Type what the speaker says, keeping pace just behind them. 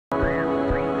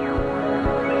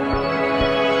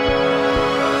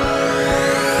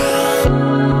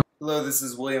Hello, this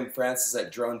is William Francis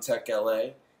at Drone Tech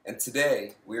LA, and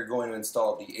today we are going to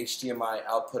install the HDMI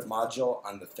Output Module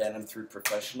on the Phantom 3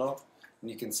 Professional.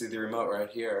 And you can see the remote right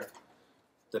here.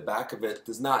 The back of it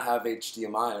does not have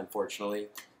HDMI, unfortunately,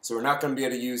 so we're not going to be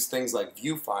able to use things like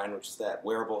Viewfind, which is that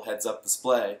wearable heads-up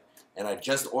display, and I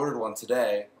just ordered one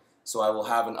today, so I will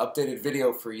have an updated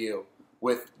video for you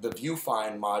with the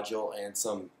Viewfind module and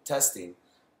some testing.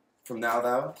 From now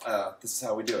though, this is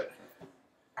how we do it.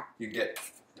 You get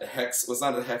a hex, well, it's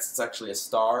not a hex, it's actually a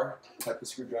star type of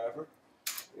screwdriver.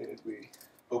 And we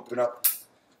open up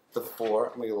the 4,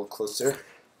 let me get a little closer.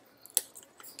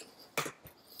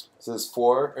 So there's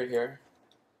 4 right here.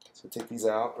 So take these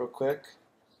out real quick.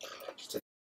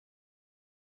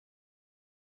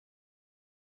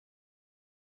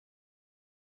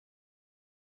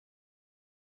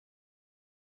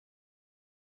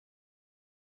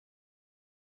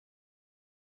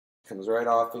 Comes right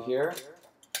off of here.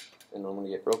 And I'm going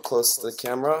to get real close to the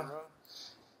camera.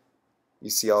 You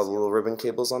see all the little ribbon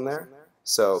cables on there?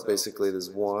 So basically there's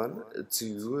 1,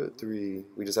 2, 3.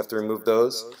 We just have to remove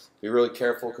those. Be really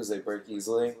careful because they break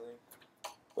easily.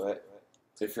 But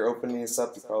if you're opening this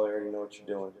up, you probably already know what you're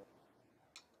doing.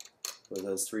 What are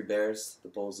those 3 bears? The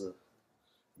bowls of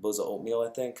oatmeal, I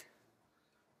think.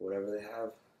 Whatever they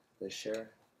have, they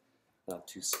share. Not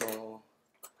too small,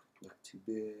 not too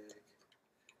big.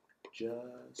 Just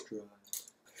right.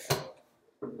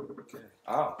 Okay.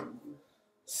 Oh.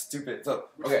 Stupid. So,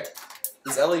 okay.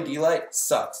 This LED light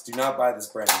sucks. Do not buy this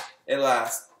brand. It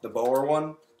lasts, the Bower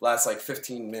one, lasts like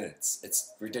 15 minutes.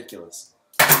 It's ridiculous.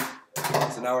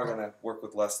 So now we're going to work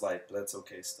with less light, but that's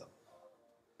okay still.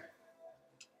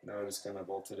 Now we're just going to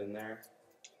bolt it in there.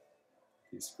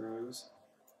 These screws.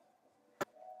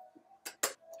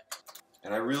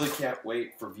 And I really can't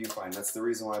wait for Viewfind. That's the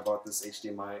reason why I bought this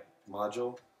HDMI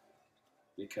module.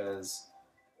 Because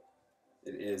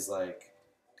it is like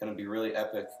going to be really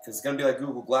epic, because it's going to be like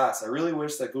Google Glass. I really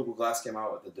wish that Google Glass came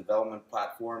out with a development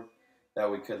platform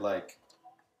that we could, like,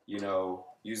 you know,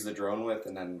 use the drone with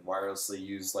and then wirelessly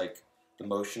use like the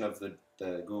motion of the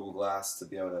Google Glass to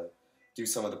be able to do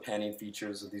some of the panning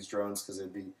features of these drones, because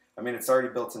it'd be, I mean, it's already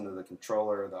built into the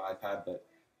controller or the iPad, but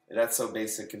that's so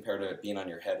basic compared to it being on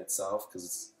your head itself, because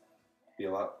it's be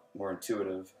a lot more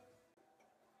intuitive.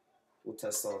 We'll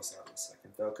test all this out in a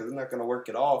second though, because it's not going to work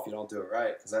at all if you don't do it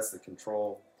right, because that's the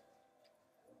control,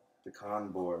 the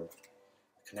con board,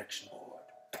 the connection board.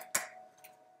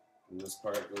 And this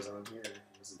part goes on here.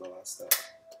 This is the last step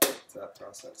to that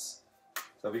process.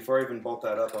 So before I even bolt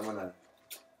that up, I'm going to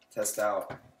test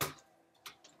out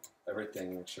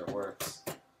everything, make sure it works.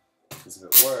 Because if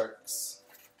it works,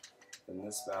 then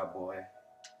this bad boy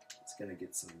is going to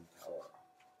get some power.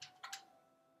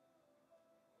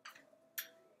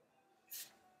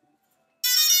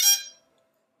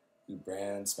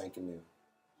 Brand spanking new.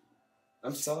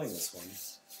 I'm selling this one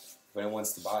if anyone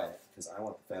wants to buy it, because I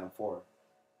want the Phantom 4.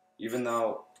 Even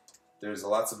though there's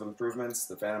lots of improvements,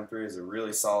 the Phantom 3 is a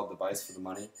really solid device for the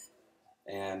money,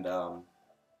 and I'm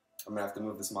going to have to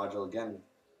move this module again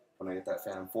when I get that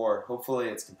Phantom 4. Hopefully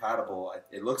it's compatible.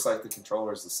 It looks like the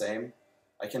controller is the same.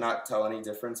 I cannot tell any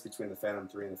difference between the Phantom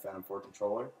 3 and the Phantom 4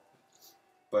 controller,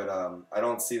 but I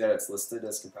don't see that it's listed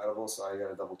as compatible, so I got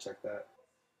to double check that.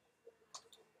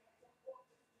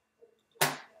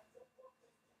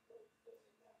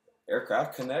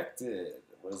 Aircraft connected.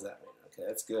 What does that mean? Okay,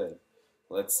 that's good.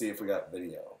 Let's see if we got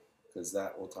video, because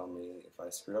that will tell me if I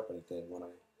screwed up anything when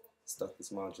I stuck this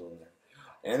module in there.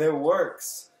 And it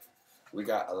works. We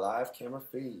got a live camera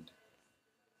feed.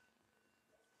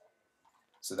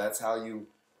 So that's how you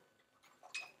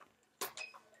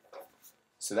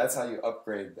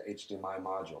upgrade the HDMI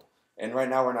module. And right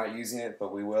now we're not using it,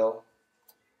 but we will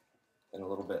in a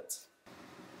little bit.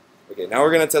 Okay, now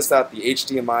we're going to test out the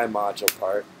HDMI module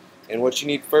part. And what you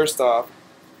need first off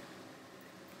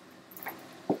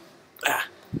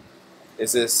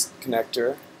is this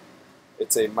connector.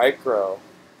 It's a micro.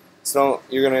 So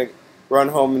you're going to run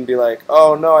home and be like,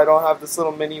 oh no, I don't have this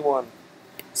little mini one.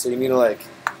 So you need to like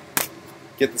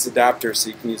get this adapter so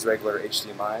you can use regular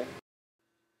HDMI.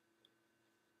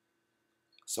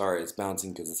 Sorry, it's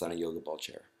bouncing because it's on a yoga ball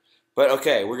chair. But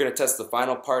okay, we're going to test the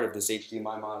final part of this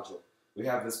HDMI module. We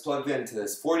have this plugged into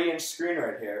this 40-inch screen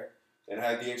right here. And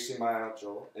I have the HDMI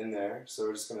module in there, so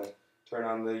we're just going to turn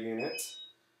on the unit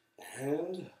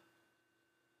and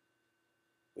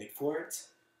wait for it.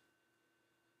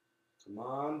 Come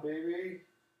on, baby.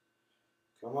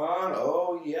 Come on.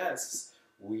 Oh, yes.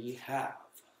 We have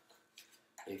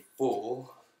a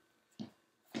full,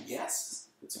 yes,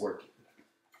 it's working.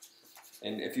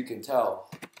 And if you can tell,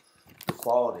 the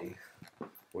quality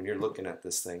when you're looking at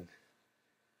this thing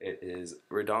It is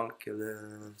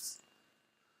redonkulous.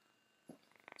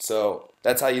 So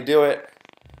that's how you do it.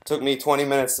 Took me 20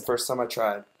 minutes the first time I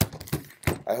tried.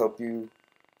 I hope you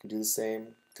can do the same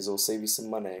because it will save you some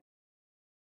money.